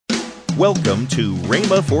Welcome to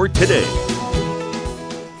Rhema for Today.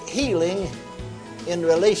 Healing in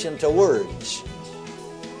relation to words.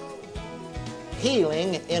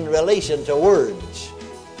 Healing in relation to words.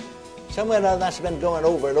 Somewhere that's been going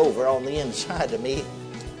over and over on the inside of me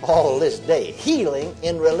all this day. Healing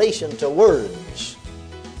in relation to words.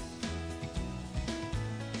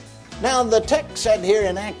 Now the text said here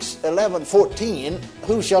in Acts 11:14,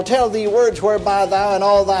 "Who shall tell thee words whereby thou and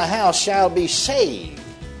all thy house shall be saved?"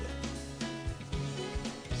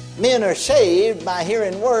 Men are saved by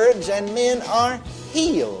hearing words, and men are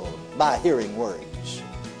healed by hearing words.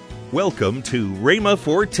 Welcome to Rhema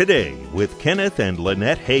for Today with Kenneth and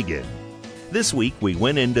Lynette Hagin. This week we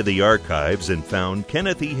went into the archives and found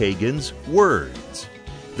Kenneth E. Hagin's Words.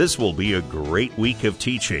 This will be a great week of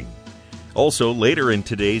teaching. Also, later in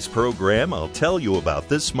today's program, I'll tell you about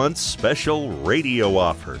this month's special radio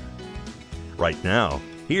offer. Right now,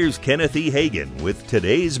 here's Kenneth E. Hagin with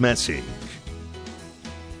today's message.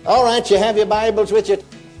 All right, you have your Bibles with you.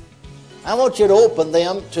 I want you to open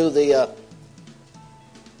them to the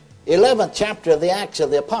 11th chapter of the Acts of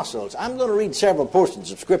the Apostles. I'm going to read several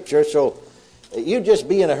portions of Scripture, so you just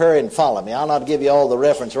be in a hurry and follow me. I'll not give you all the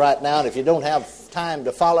reference right now, and if you don't have time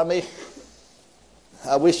to follow me,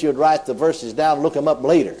 I wish you'd write the verses down and look them up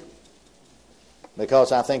later,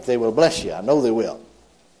 because I think they will bless you. I know they will.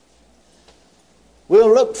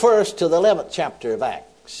 We'll look first to the 11th chapter of Acts.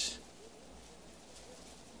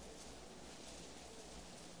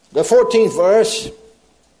 The 14th verse,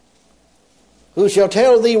 "Who shall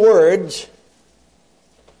tell thee words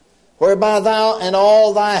whereby thou and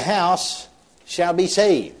all thy house shall be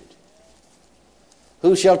saved?"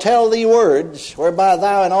 Who shall tell thee words whereby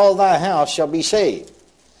thou and all thy house shall be saved.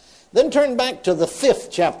 Then turn back to the 5th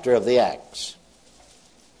chapter of the Acts.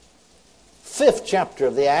 5th chapter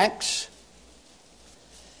of the Acts.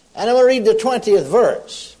 And I'm going to read the 20th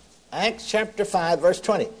verse. Acts chapter 5, verse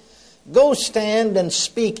 20. "Go stand and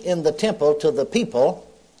speak in the temple to the people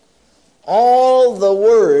all the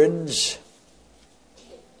words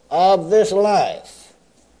of this life."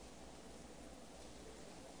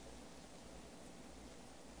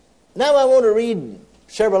 Now I want to read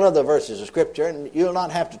several other verses of Scripture, and you'll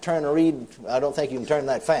not have to turn and read. I don't think you can turn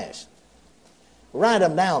that fast. Write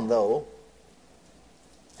them down, though,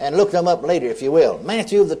 and look them up later if you will.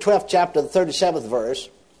 Matthew, the 12th chapter, the 37th verse.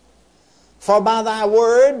 "For by thy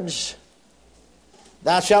words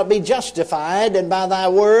thou shalt be justified, and by thy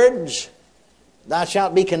words thou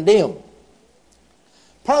shalt be condemned."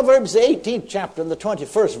 Proverbs, the 18th chapter, and the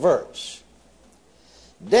 21st verse.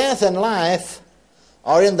 "Death and life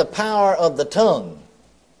are in the power of the tongue,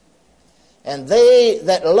 and they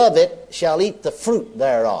that love it shall eat the fruit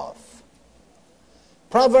thereof."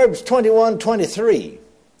 Proverbs 21:23.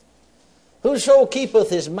 "Whoso keepeth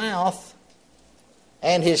his mouth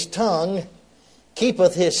and his tongue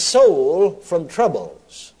keepeth his soul from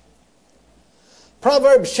troubles."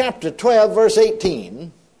 Proverbs chapter 12, verse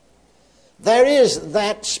 18. "There is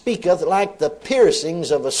that speaketh like the piercings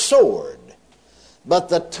of a sword, but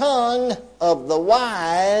the tongue of the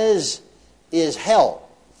wise is health."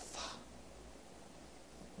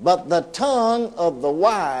 But the tongue of the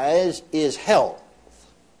wise is health.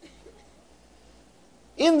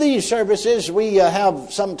 In these services, we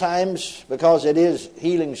have sometimes, because it is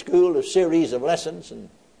healing school, a series of lessons, and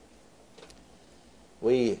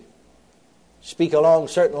we speak along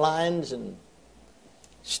certain lines and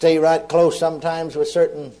stay right close sometimes with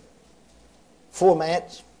certain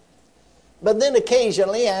formats. But then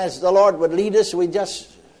occasionally, as the Lord would lead us, we just,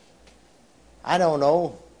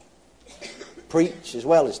 preach as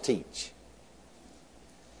well as teach.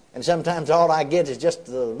 And sometimes all I get is just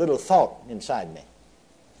a little thought inside me,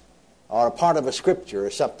 or a part of a scripture or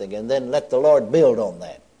something, and then let the Lord build on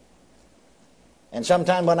that. And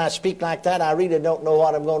sometimes when I speak like that, I really don't know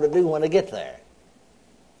what I'm going to do when I get there.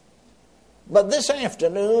 But this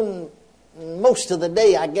afternoon, most of the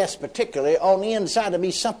day, I guess particularly, on the inside of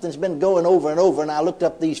me, something's been going over and over, and I looked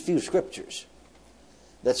up these few scriptures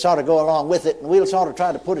that sort of go along with it, and we'll sort of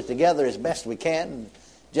try to put it together as best we can and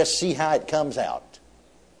just see how it comes out.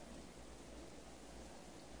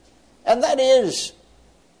 And that is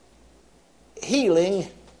healing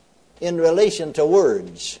in relation to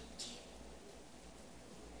words.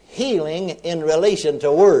 Healing in relation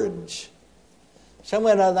to words.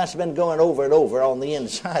 Somewhere that's been going over and over on the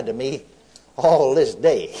inside of me all this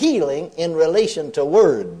day. Healing in relation to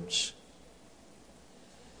words.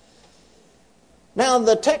 Now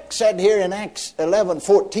the text said here in Acts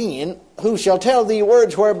 11:14, "Who shall tell thee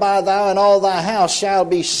words whereby thou and all thy house shall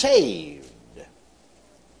be saved?"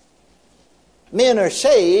 Men are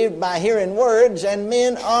saved by hearing words, and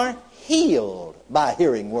men are healed by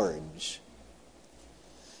hearing words.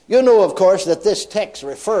 You know, of course, that this text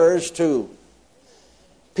refers to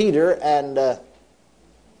Peter and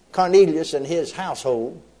Cornelius and his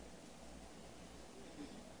household.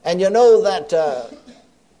 And you know that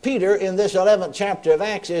Peter, in this 11th chapter of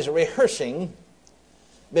Acts, is rehearsing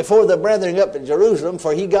before the brethren up in Jerusalem,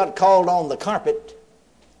 for he got called on the carpet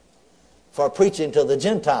for preaching to the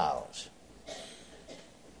Gentiles.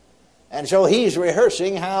 And so he's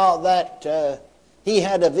rehearsing how that he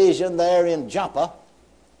had a vision there in Joppa,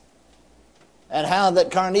 and how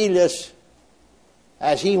that Cornelius,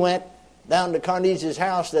 as he went down to Cornelius'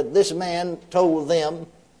 house, that this man told them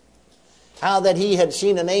how that he had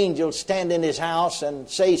seen an angel stand in his house and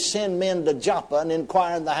say, "Send men to Joppa and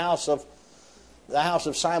inquire in the house of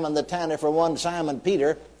Simon the tanner for one Simon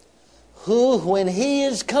Peter, who, when he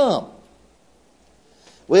is come,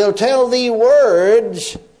 will tell thee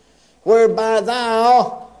words whereby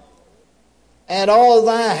thou and all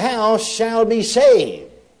thy house shall be saved."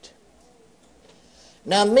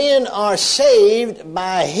 Now, men are saved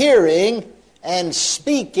by hearing and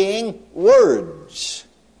speaking words.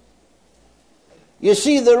 You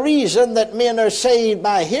see, the reason that men are saved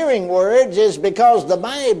by hearing words is because the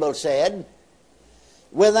Bible said,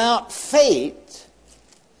 without faith,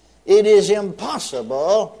 it is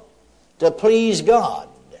impossible to please God.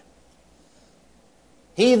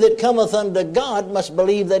 He that cometh unto God must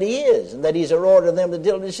believe that he is, and that he's a rewarder of them that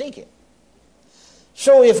diligently seek him.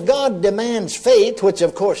 So if God demands faith, which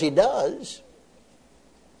of course he does,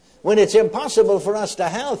 when it's impossible for us to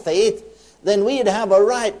have faith, then we'd have a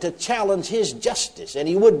right to challenge his justice, and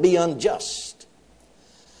he would be unjust.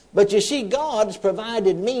 But you see, God's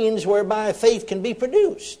provided means whereby faith can be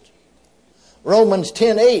produced. Romans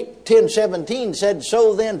 10:17 said,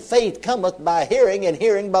 "So then faith cometh by hearing, and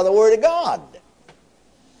hearing by the word of God."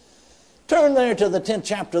 Turn there to the 10th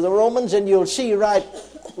chapter of the Romans, and you'll see right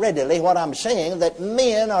readily what I'm saying, that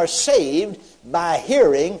men are saved by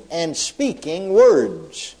hearing and speaking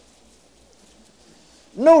words.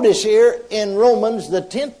 Notice here in Romans, the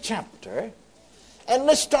 10th chapter, and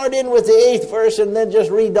let's start in with the 8th verse and then just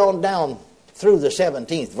read on down through the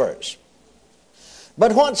 17th verse.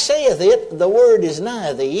 "But what saith it? The word is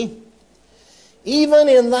nigh thee, even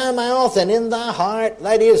in thy mouth and in thy heart,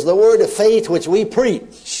 that is the word of faith which we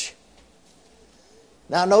preach."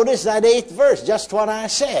 Now notice that 8th verse, just what I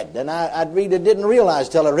said. And I really didn't realize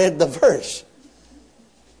till I read the verse.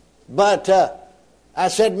 But I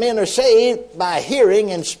said men are saved by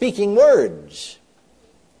hearing and speaking words.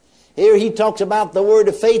 Here he talks about the word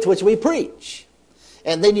of faith which we preach.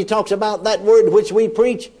 And then he talks about that word which we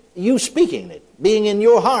preach, you speaking it, being in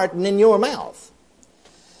your heart and in your mouth.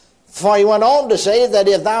 For he went on to say that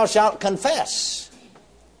if thou shalt confess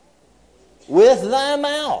with thy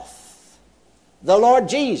mouth the Lord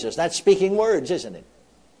Jesus, that's speaking words, isn't it?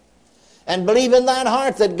 And believe in thine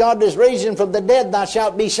heart that God is raised him from the dead, thou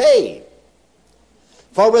shalt be saved.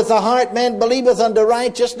 For with the heart man believeth unto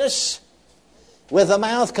righteousness, with the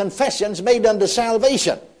mouth confession's made unto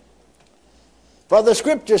salvation. For the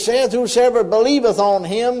scripture saith, whosoever believeth on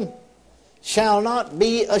him shall not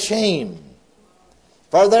be ashamed.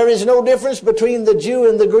 For there is no difference between the Jew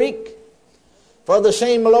and the Greek. For the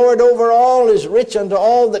same Lord over all is rich unto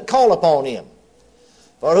all that call upon him.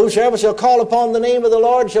 For whosoever shall call upon the name of the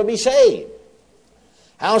Lord shall be saved.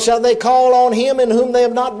 How shall they call on him in whom they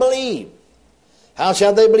have not believed? How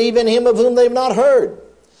shall they believe in him of whom they have not heard?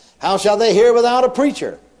 How shall they hear without a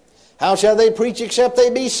preacher? How shall they preach except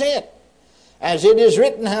they be sent? As it is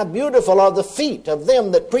written, how beautiful are the feet of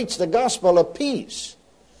them that preach the gospel of peace,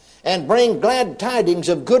 and bring glad tidings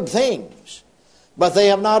of good things. But they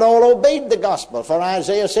have not all obeyed the gospel. For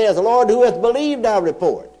Isaiah saith, Lord, who hath believed our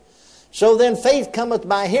report? So then faith cometh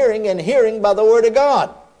by hearing, and hearing by the word of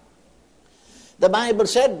God. The Bible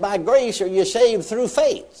said, by grace are you saved through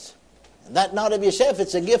faith. And that not of yourself,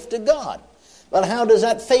 it's a gift of God. Well, how does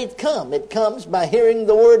that faith come? It comes by hearing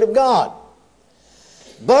the word of God.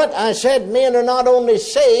 But I said men are not only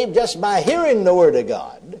saved just by hearing the word of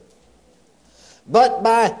God, but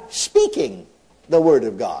by speaking the word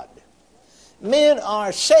of God. Men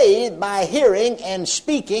are saved by hearing and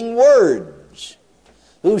speaking words.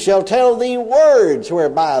 Who shall tell thee words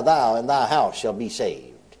whereby thou and thy house shall be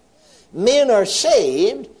saved? Men are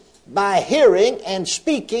saved by hearing and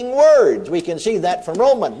speaking words. We can see that from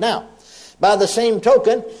Romans. Now, by the same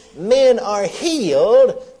token, men are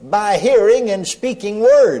healed by hearing and speaking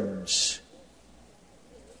words.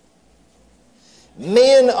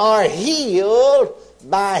 Men are healed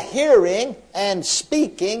by hearing and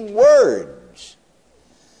speaking words.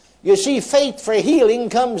 You see, faith for healing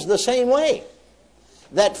comes the same way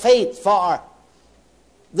that faith for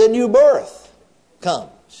the new birth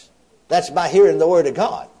comes. That's by hearing the Word of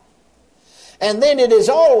God. And then it is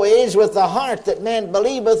always with the heart that man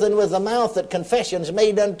believeth, and with the mouth that confession is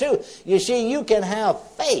made unto. You see, you can have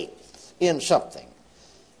faith in something,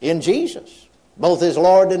 in Jesus, both as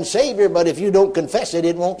Lord and Savior, but if you don't confess it,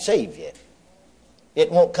 it won't save you.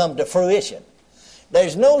 It won't come to fruition.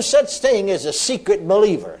 There's no such thing as a secret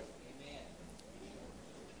believer.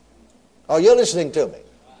 Are you listening to me?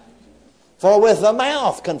 For with the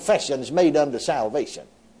mouth confession is made unto salvation.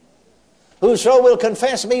 Whoso will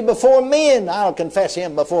confess me before men, I'll confess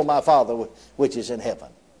him before my Father which is in heaven.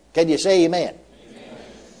 Can you say amen? Amen.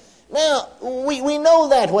 Now, we know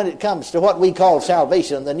that when it comes to what we call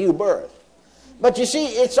salvation, the new birth. But you see,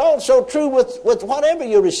 it's also true with whatever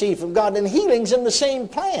you receive from God. And healing's in the same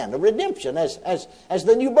plan of redemption as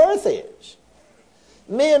the new birth is.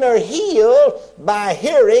 Men are healed by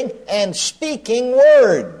hearing and speaking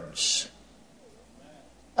words.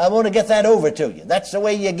 I want to get that over to you. That's the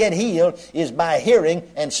way you get healed, is by hearing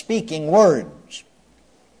and speaking words.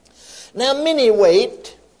 Now, many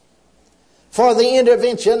wait for the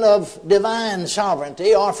intervention of divine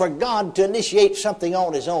sovereignty, or for God to initiate something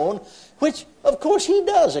on His own, which, of course, He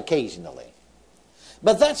does occasionally.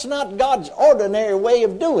 But that's not God's ordinary way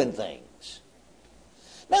of doing things.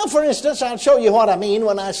 Now, for instance, I'll show you what I mean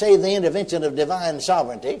when I say the intervention of divine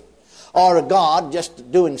sovereignty, or God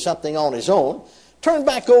just doing something on His own. Turn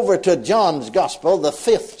back over to John's Gospel, the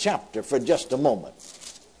 5th chapter, for just a moment.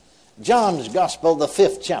 John's Gospel, the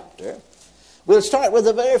 5th chapter. We'll start with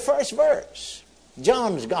the very first verse.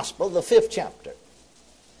 John's Gospel, the 5th chapter.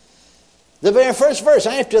 The very first verse.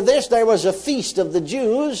 After this, there was a feast of the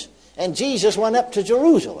Jews, and Jesus went up to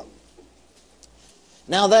Jerusalem.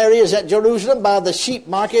 Now there is at Jerusalem by the sheep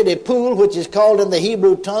market a pool which is called in the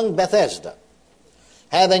Hebrew tongue Bethesda,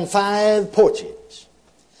 having 5 porches.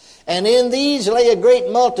 And in these lay a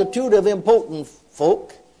great multitude of impotent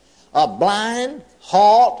folk, blind,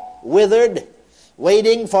 halt, withered,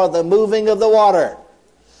 waiting for the moving of the water.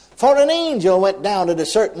 For an angel went down at a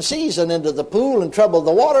certain season into the pool and troubled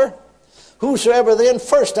the water. Whosoever then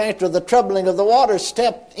first after the troubling of the water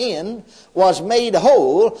stepped in was made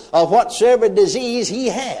whole of whatsoever disease he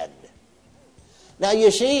had. Now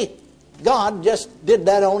you see, God just did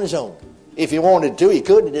that on His own. If He wanted to, He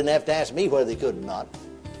could. He didn't have to ask me whether He could or not.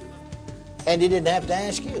 And He didn't have to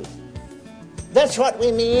ask you. That's what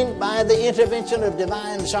we mean by the intervention of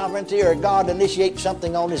divine sovereignty, or God initiates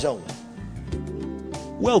something on His own.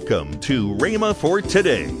 Welcome to Rhema for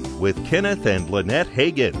Today with Kenneth and Lynette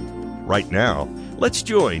Hagin. Right now, let's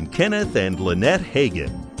join Kenneth and Lynette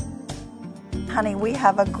Hagin. Honey, we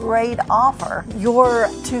have a great offer. Your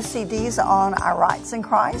 2 CDs on our rights in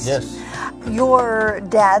Christ. Yes. Your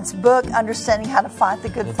dad's book, Understanding How to Fight the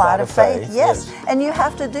Good Fight of Faith. Yes. And you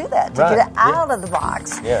have to do that to get it out of the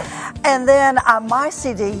box. Yeah. And then my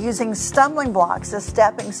CD, Using Stumbling Blocks as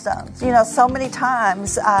Stepping Stones. You know, so many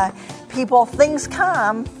times things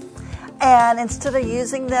come, and instead of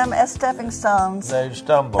using them as stepping stones, they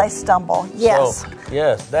stumble. Yes. So,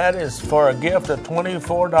 yes, that is for a gift of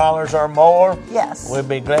 $24 or more. Yes. We'd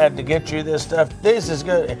be glad to get you this stuff. This is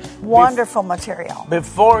good. Wonderful material.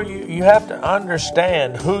 Before you have to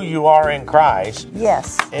understand who you are in Christ.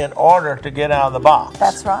 Yes. In order to get out of the box.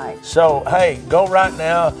 That's right. So, hey, go right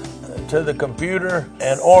now to the computer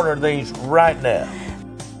and order these right now.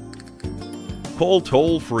 Call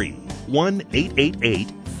toll-free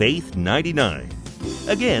 1-888-FAITH-99.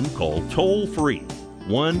 Again, call toll-free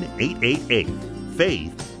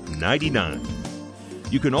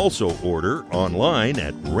 1-888-FAITH-99. You can also order online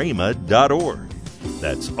at rhema.org.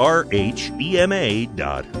 That's RHEMA.org.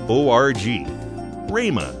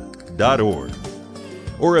 rhema.org.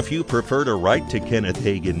 Or if you prefer to write to Kenneth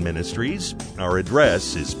Hagin Ministries, our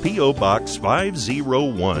address is P.O. Box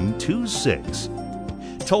 50126,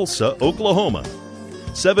 Tulsa, Oklahoma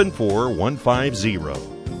 74150.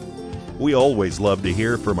 We always love to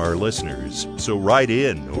hear from our listeners, so write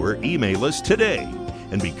in or email us today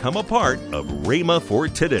and become a part of Rhema for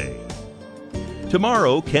Today.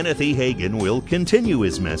 Tomorrow, Kenneth E. Hagin will continue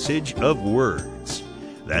his message of words.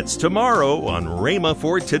 That's tomorrow on Rhema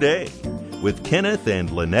for Today with Kenneth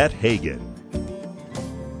and Lynette Hagin.